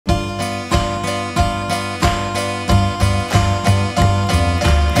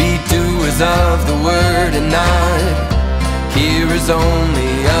word and not hearers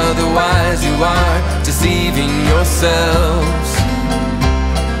only, otherwise you are deceiving yourselves.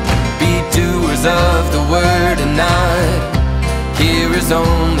 Be doers of the word and not hearers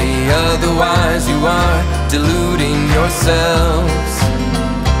only, otherwise you are deluding yourselves.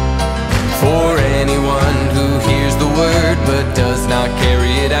 For anyone who hears the word but does not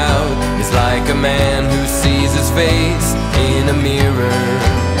carry it out is like a man who sees his face in a mirror,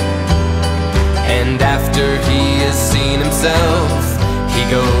 and after he has seen himself, he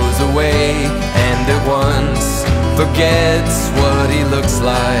goes away and at once forgets what he looks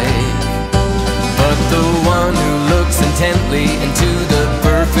like. But the one who looks intently into the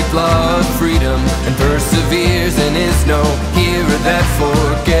perfect law of freedom and perseveres and is no hearer that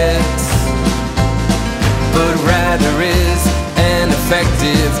forgets, but rather is an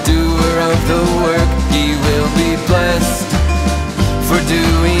effective doer of the work, he will be blessed for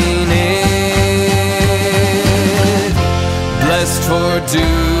doing it. Blessed for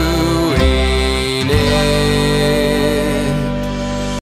doing